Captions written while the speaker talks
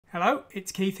Hello,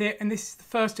 it's Keith here, and this is the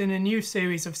first in a new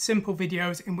series of simple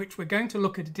videos in which we're going to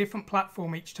look at a different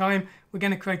platform each time. We're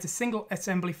going to create a single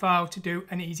assembly file to do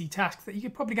an easy task that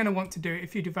you're probably going to want to do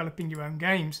if you're developing your own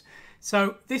games.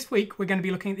 So this week we're going to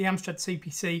be looking at the Amstrad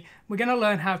CPC. We're going to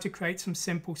learn how to create some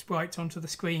simple sprites onto the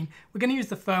screen. We're going to use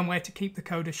the firmware to keep the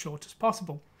code as short as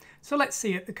possible. So let's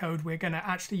see the code we're going to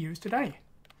actually use today.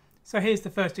 So here's the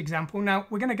first example. Now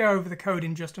we're going to go over the code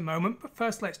in just a moment, but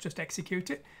first let's just execute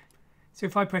it. So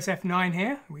if I press F9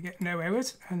 here, we get no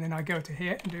errors, and then I go to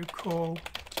here and do call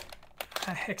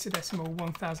hexadecimal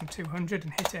 1200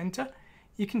 and hit enter.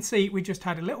 You can see we just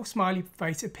had a little smiley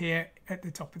face appear at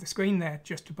the top of the screen there,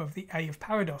 just above the A of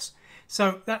Parados.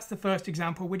 So that's the first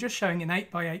example. We're just showing an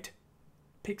 8x8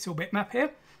 pixel bitmap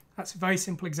here. That's a very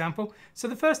simple example. So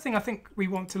the first thing I think we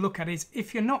want to look at is,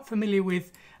 if you're not familiar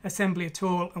with assembly at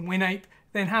all and WinApe,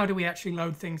 then how do we actually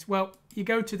load things? Well, you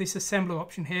go to this assembler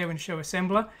option here and show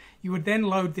assembler. You would then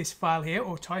load this file here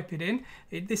or type it in.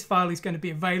 This file is going to be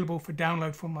available for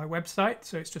download from my website.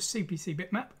 So it's just CPC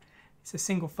bitmap. It's a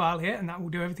single file here and that will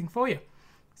do everything for you.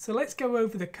 So let's go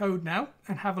over the code now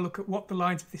and have a look at what the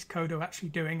lines of this code are actually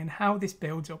doing and how this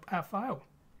builds up our file.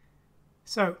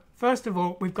 So first of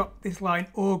all, we've got this line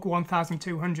org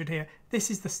 1200 here. This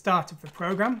is the start of the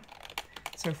program.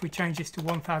 So if we change this to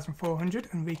 1400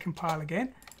 and recompile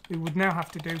again, we would now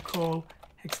have to do call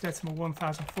hexadecimal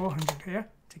 1400 here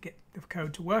to get the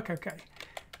code to work okay.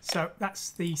 So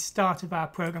that's the start of our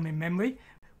program in memory.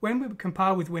 When we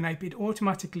compile with WinApe, it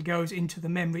automatically goes into the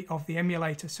memory of the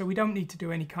emulator, so we don't need to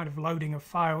do any kind of loading of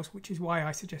files, which is why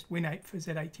I suggest WinApe for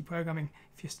Z80 programming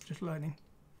if you're just learning.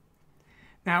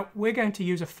 Now we're going to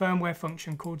use a firmware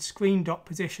function called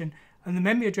screen.position, and the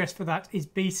memory address for that is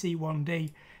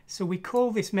BC1D. So we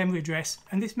call this memory address,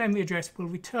 and this memory address will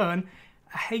return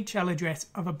a HL address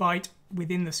of a byte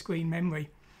within the screen memory.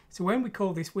 So when we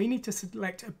call this, we need to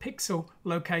select a pixel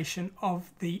location of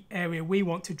the area we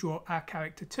want to draw our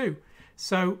character to.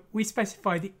 So we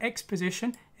specify the X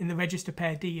position in the register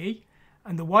pair DE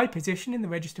and the Y position in the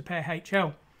register pair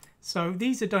HL. So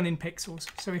these are done in pixels.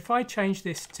 So if I change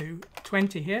this to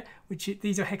 20 here,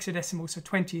 these are hexadecimal, so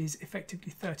 20 is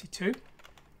effectively 32.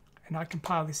 And I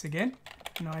compile this again,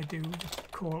 and I do the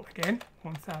call again,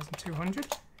 1200.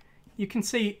 You can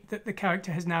see that the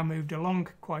character has now moved along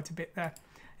quite a bit there.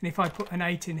 And if I put an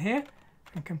 8 in here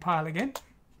and compile again,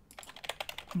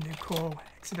 and do call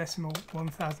hexadecimal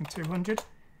 1200,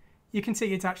 you can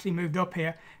see it's actually moved up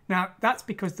here. Now that's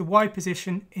because the Y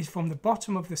position is from the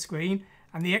bottom of the screen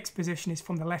and the X position is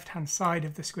from the left hand side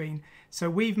of the screen. So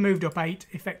we've moved up 8,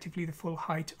 effectively the full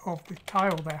height of the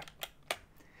tile there.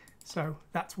 So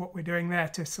that's what we're doing there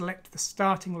to select the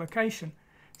starting location.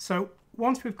 So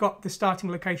once we've got the starting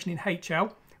location in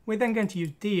HL, we're then going to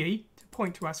use DE to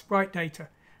point to our sprite data.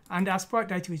 And our sprite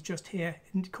data is just here,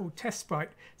 called test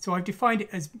sprite. So I've defined it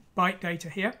as byte data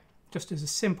here, just as a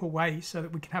simple way so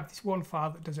that we can have this one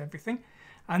file that does everything.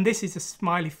 And this is a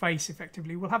smiley face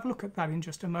effectively. We'll have a look at that in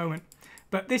just a moment.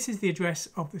 But this is the address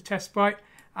of the test sprite,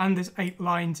 and there's 8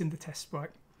 lines in the test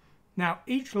sprite. Now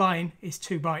each line is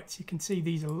 2 bytes. You can see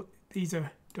these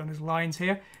are done as lines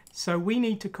here. So we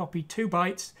need to copy 2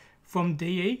 bytes from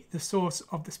DE, the source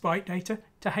of the sprite data,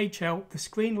 to HL, the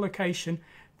screen location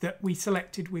that we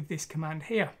selected with this command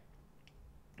here.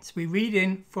 So we read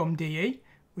in from DE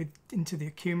into the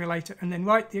accumulator and then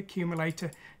write the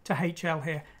accumulator to HL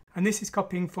here. And this is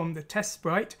copying from the test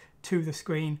sprite to the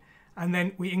screen. And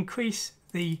then we increase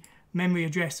the memory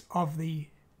address of the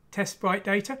test sprite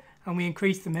data, and we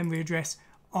increase the memory address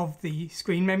of the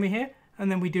screen memory here,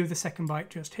 and then we do the second byte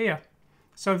just here.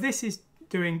 So this is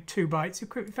doing 2 bytes,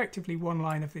 effectively one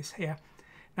line of this here.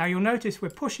 Now you'll notice we're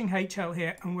pushing HL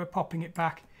here and we're popping it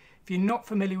back. If you're not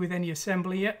familiar with any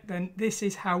assembly yet, then this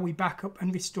is how we back up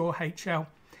and restore HL.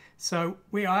 So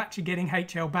we are actually getting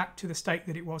HL back to the state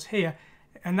that it was here,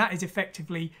 and that is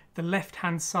effectively the left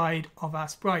hand side of our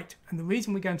sprite. And the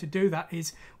reason we're going to do that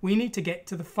is we need to get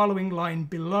to the following line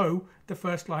below the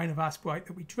first line of our sprite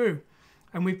that we drew.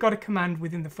 And we've got a command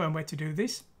within the firmware to do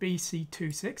this.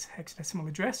 BC26 hexadecimal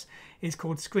address is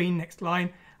called screen next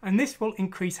line, and this will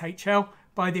increase HL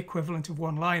by the equivalent of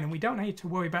 1 line, and we don't need to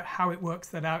worry about how it works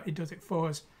that out. It does it for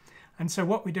us. And so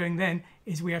what we're doing then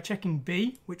is we are checking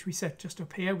B, which we set just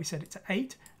up here. We set it to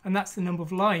 8, and that's the number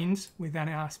of lines within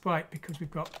our sprite, because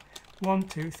we've got 1,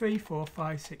 2, 3, 4,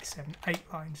 5, 6, 7, 8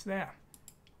 lines there.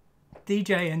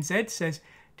 DJ and Z says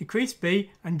decrease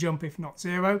B and jump if not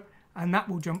 0, and that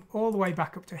will jump all the way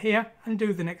back up to here and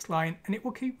do the next line, and it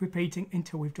will keep repeating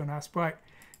until we've done our sprite.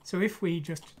 So if we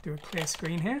just do a clear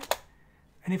screen here,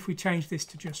 and if we change this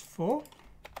to just 4,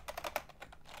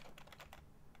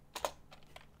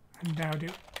 and now do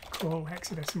call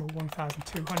hexadecimal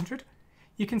 1200.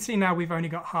 You can see now we've only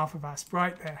got half of our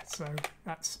sprite there, so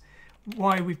that's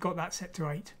why we've got that set to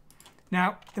 8.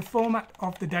 Now, the format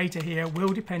of the data here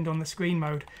will depend on the screen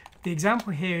mode. The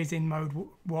example here is in mode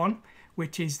 1,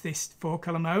 which is this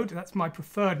 4-color mode. That's my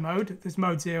preferred mode. There's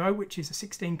mode 0, which is a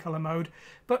 16-color mode.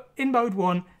 But in mode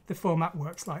 1, the format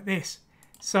works like this.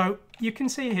 So you can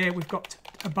see here we've got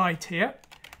a byte here,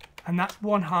 and that's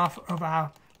 1/2 of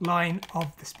our line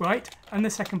of the sprite, and the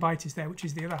second byte is there, which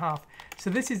is the other half. So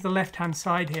this is the left-hand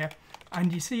side here,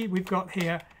 and you see we've got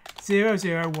here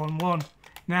 0011.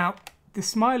 Now, the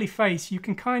smiley face, you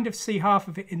can kind of see half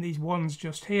of it in these ones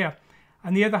just here,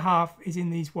 and the other half is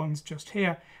in these ones just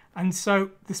here. And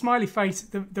so the smiley face,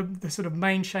 the sort of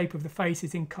main shape of the face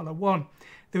is in color 1.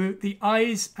 The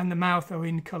eyes and the mouth are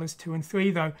in colors 2 and 3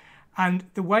 though. And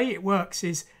the way it works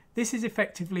is this is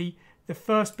effectively the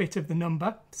first bit of the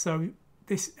number. So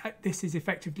this is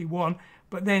effectively 1,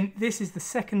 but then this is the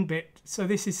second bit. So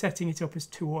this is setting it up as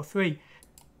 2 or 3.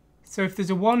 So if there's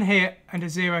a 1 here and a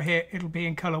 0 here, it'll be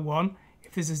in color 1.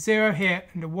 If there's a 0 here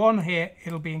and a 1 here,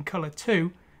 it'll be in color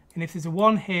 2. And if there's a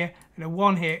 1 here and a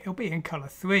 1 here, it'll be in color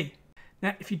 3.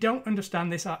 Now, if you don't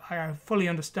understand this, I fully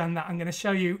understand that. I'm going to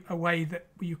show you a way that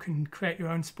you can create your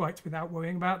own sprites without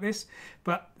worrying about this.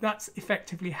 But that's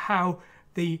effectively how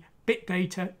the bit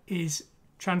data is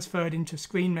transferred into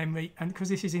screen memory, and because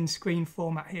this is in screen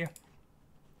format here.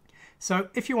 So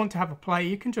if you want to have a play,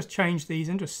 you can just change these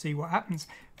and just see what happens.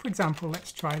 For example,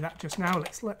 let's try that just now.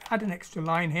 Let's add an extra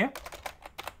line here.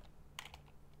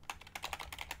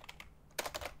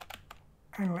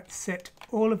 And let's set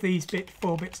all of these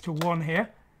 4 bits to 1 here,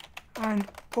 and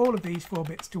all of these 4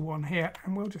 bits to 1 here,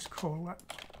 and we'll just call that.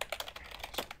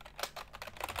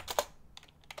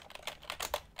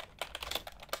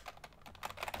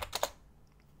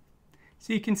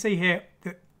 So you can see here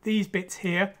that these bits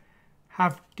here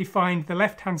have defined the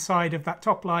left-hand side of that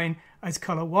top line as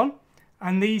color 1,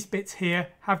 and these bits here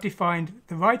have defined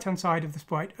the right-hand side of the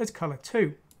sprite as color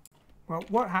 2. Well,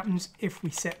 what happens if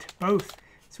we set both?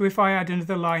 So if I add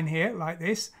another line here like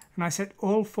this, and I set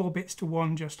all 4 bits to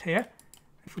 1 just here,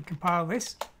 if we compile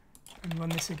this and run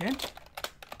this again,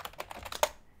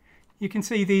 you can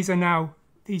see these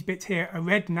bits here are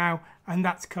red now, and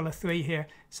that's color 3 here.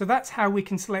 So that's how we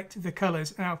can select the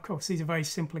colors. Now, of course, these are very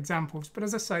simple examples, but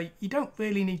as I say, you don't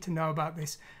really need to know about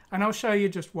this, and I'll show you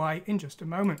just why in just a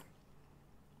moment.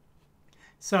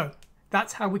 So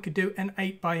that's how we could do an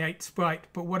 8x8 sprite.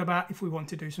 But what about if we want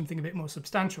to do something a bit more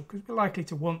substantial? Because we're likely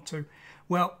to want to.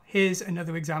 Well, here's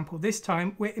another example. This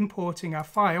time we're importing our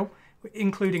file, we're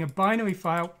including a binary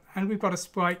file, and we've got a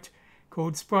sprite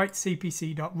called Sprite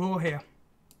CPC Draw here.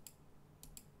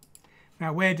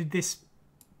 Now, where did this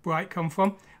sprite come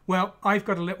from? Well, I've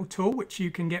got a little tool which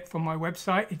you can get from my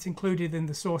website. It's included in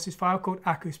the sources file called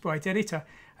Sprite Editor.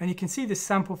 And you can see this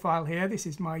sample file here. This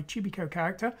is my Chibico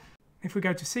character. If we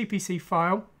go to CPC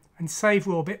file and save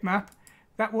raw bitmap,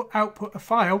 that will output a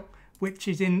file which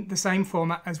is in the same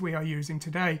format as we are using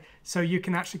today. So you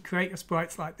can actually create your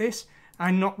sprites like this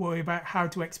and not worry about how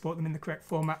to export them in the correct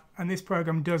format. And this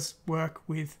program does work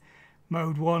with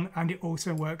mode 1, and it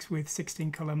also works with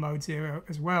 16-color mode 0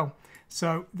 as well.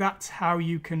 So that's how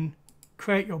you can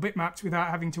create your bitmaps without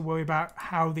having to worry about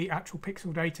how the actual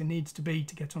pixel data needs to be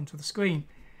to get onto the screen.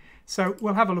 So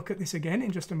we'll have a look at this again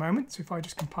in just a moment. So if I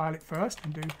just compile it first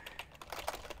and do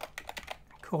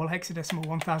call hexadecimal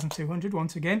 1200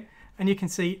 once again, and you can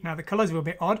see now the colors are a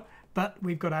bit odd, but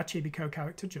we've got our Chibico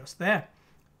character just there.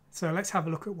 So let's have a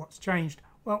look at what's changed.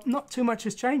 Well, not too much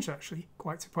has changed actually,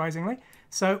 quite surprisingly.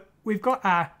 So we've got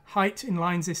our height in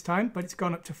lines this time, but it's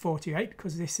gone up to 48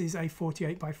 because this is a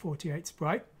 48 by 48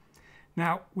 sprite.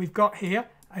 Now we've got here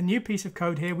a new piece of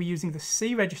code here. We're using the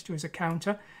C register as a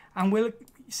counter, and we're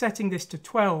setting this to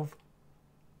 12.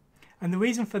 And the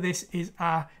reason for this is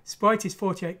our sprite is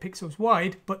 48 pixels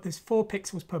wide, but there's 4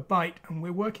 pixels per byte, and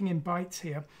we're working in bytes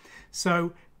here.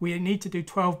 So we need to do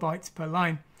 12 bytes per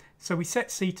line. So we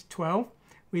set C to 12.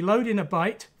 We load in a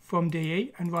byte from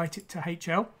DE and write it to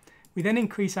HL. We then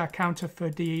increase our counter for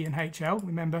DE and HL.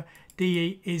 Remember,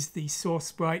 DE is the source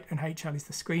sprite and HL is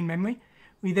the screen memory.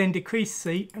 We then decrease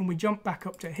C and we jump back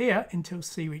up to here until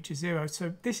C reaches 0.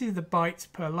 So this is the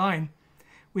bytes per line.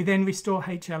 We then restore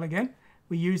HL again.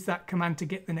 We use that command to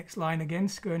get the next line again,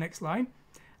 screw next line.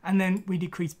 And then we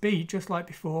decrease B just like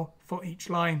before for each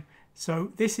line.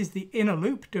 So this is the inner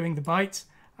loop doing the bytes,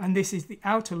 and this is the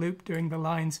outer loop doing the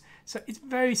lines. So it's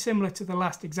very similar to the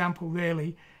last example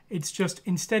really. It's just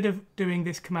instead of doing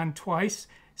this command twice,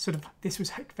 this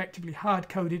was effectively hard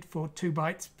coded for 2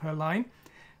 bytes per line.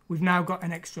 We've now got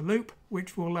an extra loop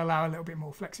which will allow a little bit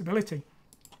more flexibility.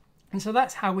 And so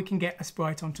that's how we can get a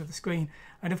sprite onto the screen.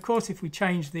 And of course, if we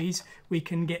change these, we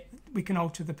can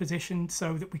alter the position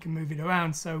so that we can move it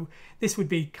around. So this would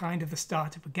be kind of the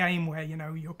start of a game where, you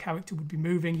know, your character would be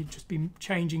moving, you'd just be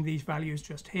changing these values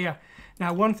just here.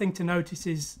 Now, one thing to notice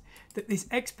is that this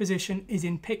X position is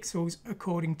in pixels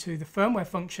according to the firmware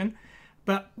function,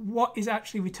 but what is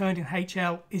actually returned in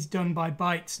HL is done by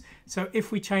bytes. So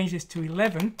if we change this to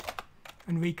 11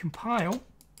 and recompile,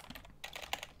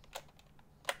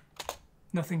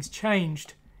 nothing's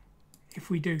changed. If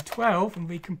we do 12 and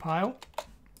recompile,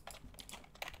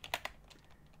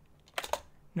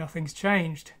 nothing's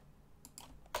changed.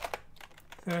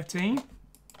 13,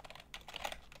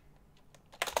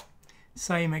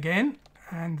 same again.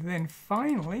 And then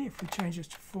finally, if we change this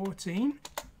to 14,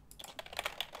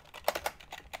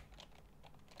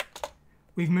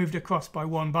 we've moved across by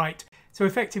 1 byte. So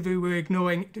effectively, we're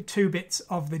ignoring the 2 bits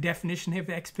of the definition here, of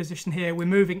the X position here. We're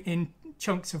moving in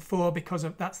chunks of 4 because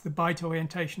that's the byte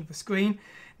orientation of the screen.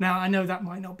 Now, I know that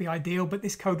might not be ideal, but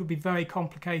this code would be very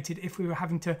complicated if we were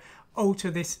having to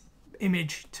alter this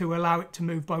image to allow it to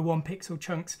move by 1 pixel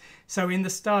chunks. So in the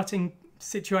starting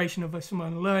situation of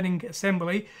someone learning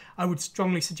assembly, I would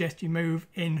strongly suggest you move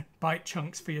in byte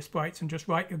chunks for your sprites and just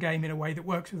write your game in a way that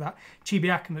works with that. Chibi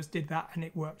Akima's did that and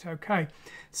it worked okay.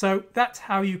 So that's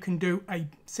how you can do a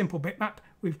simple bitmap.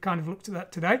 We've kind of looked at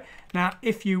that today. Now,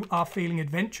 if you are feeling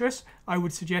adventurous, I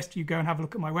would suggest you go and have a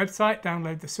look at my website,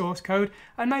 download the source code,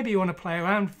 and maybe you want to play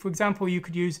around. For example, you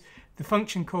could use the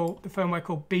function called, the firmware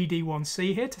called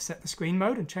BD1C here to set the screen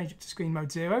mode and change it to screen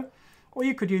mode 0. Or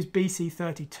you could use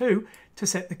BC32 to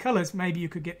set the colors. Maybe you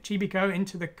could get Chibico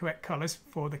into the correct colors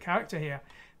for the character here.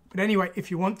 But anyway,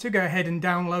 if you want to, go ahead and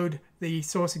download the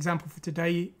source example for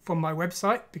today from my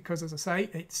website, because as I say,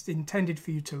 it's intended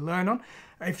for you to learn on.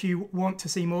 If you want to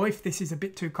see more, if this is a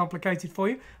bit too complicated for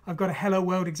you, I've got a Hello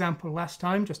World example last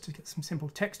time just to get some simple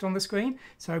text on the screen.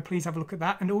 So please have a look at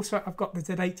that. And also I've got the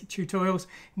Z80 tutorials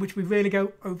in which we really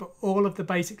go over all of the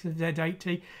basics of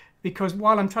Z80, because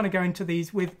while I'm trying to go into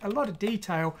these with a lot of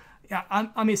detail,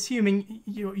 I'm assuming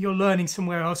you're learning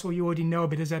somewhere else, or you already know a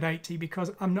bit of Z80,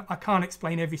 because I can't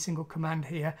explain every single command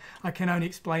here. I can only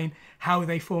explain how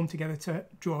they form together to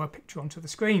draw a picture onto the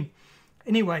screen.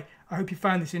 Anyway, I hope you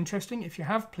found this interesting. If you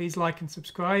have, please like and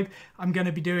subscribe. I'm going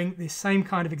to be doing this same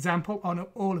kind of example on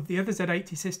all of the other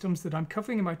Z80 systems that I'm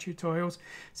covering in my tutorials,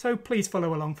 so please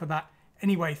follow along for that.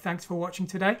 Anyway, thanks for watching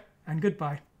today, and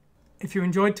goodbye. If you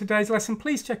enjoyed today's lesson,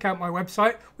 please check out my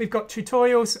website. We've got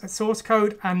tutorials, source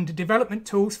code and development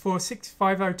tools for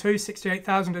 6502,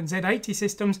 68000 and Z80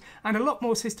 systems, and a lot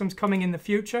more systems coming in the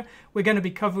future. We're going to be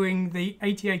covering the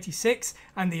 8086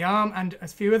 and the ARM and a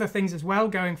few other things as well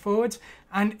going forwards.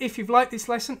 And if you've liked this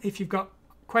lesson, if you've got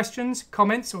questions,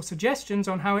 comments or suggestions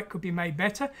on how it could be made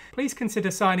better, please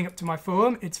consider signing up to my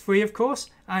forum. It's free, of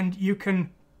course, and you can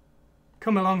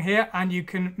come along here and you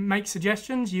can make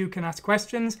suggestions, you can ask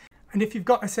questions. And if you've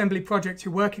got assembly projects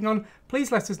you're working on,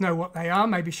 please let us know what they are.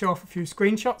 Maybe show off a few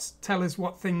screenshots, tell us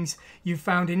what things you've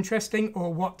found interesting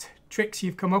or what tricks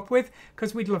you've come up with,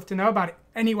 because we'd love to know about it.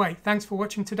 Anyway, thanks for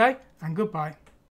watching today, and goodbye.